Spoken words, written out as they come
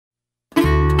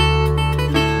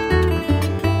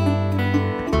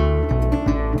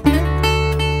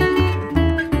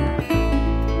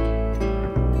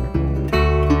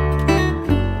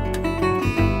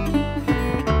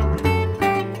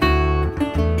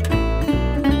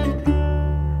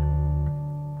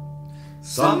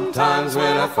times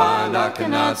when I find I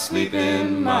cannot sleep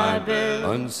in my bed,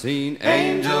 unseen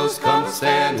angels come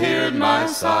stand here at my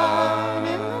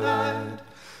side.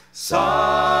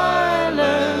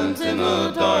 Silent in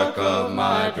the dark of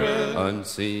my dread,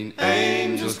 unseen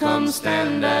angels come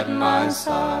stand at my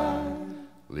side.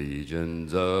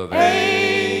 Legions of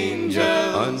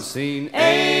angels, unseen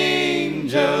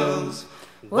angels,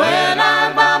 when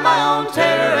I by my own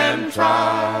terror and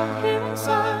try. Here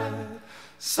inside,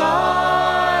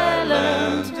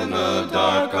 silent in the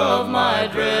dark of my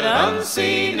dread,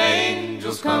 unseen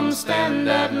angels come stand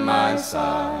at my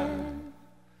side.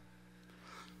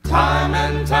 Time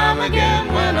and time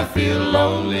again when I feel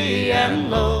lonely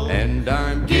and low, and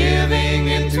I'm giving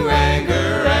into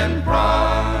anger and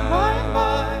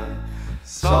pride,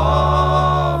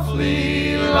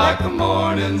 softly like the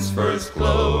morning's first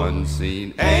glow,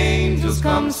 unseen angels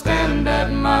come stand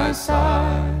at my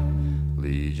side.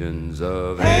 Legions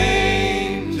of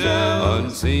angels,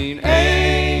 unseen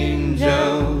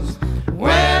angels,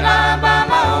 when I by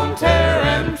my own terror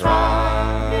and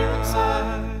try. Here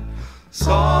inside,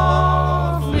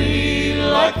 softly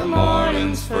like the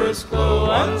morning's first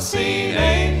glow, unseen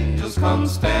angels come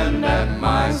stand at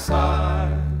my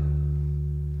side.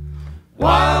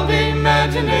 Wild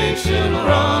imagination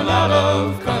run out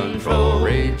of control,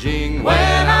 raging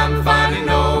when I'm finding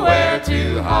nowhere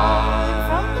to hide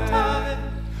from the tide,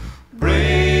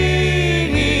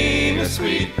 bringing a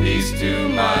sweet peace to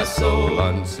my soul.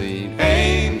 Unseen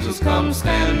angels come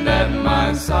stand at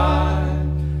my side.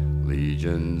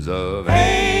 Legions of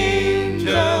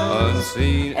angels,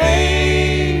 unseen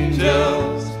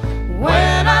angels,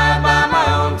 when I by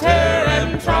my own terror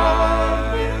and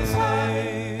try,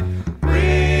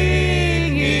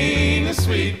 bringing a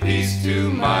sweet peace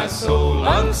to my soul.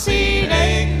 Unseen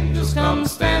angels come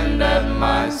stand at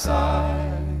my side.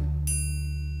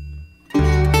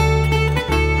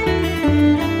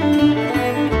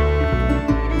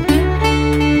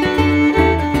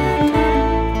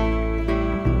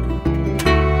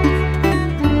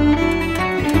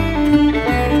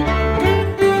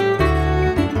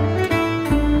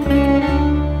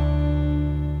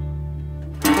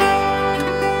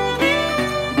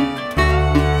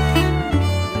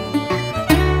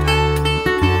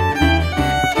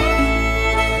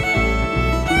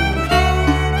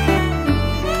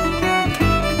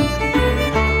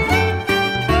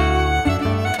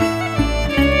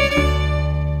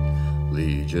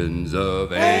 Legions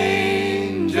of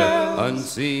angels,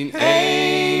 unseen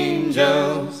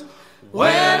angels,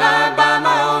 when I by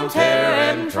my own terror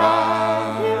and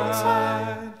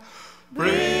try,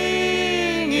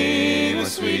 bringing a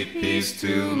sweet peace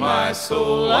to my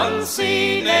soul.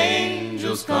 Unseen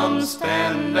angels come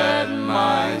stand at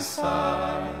my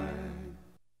side.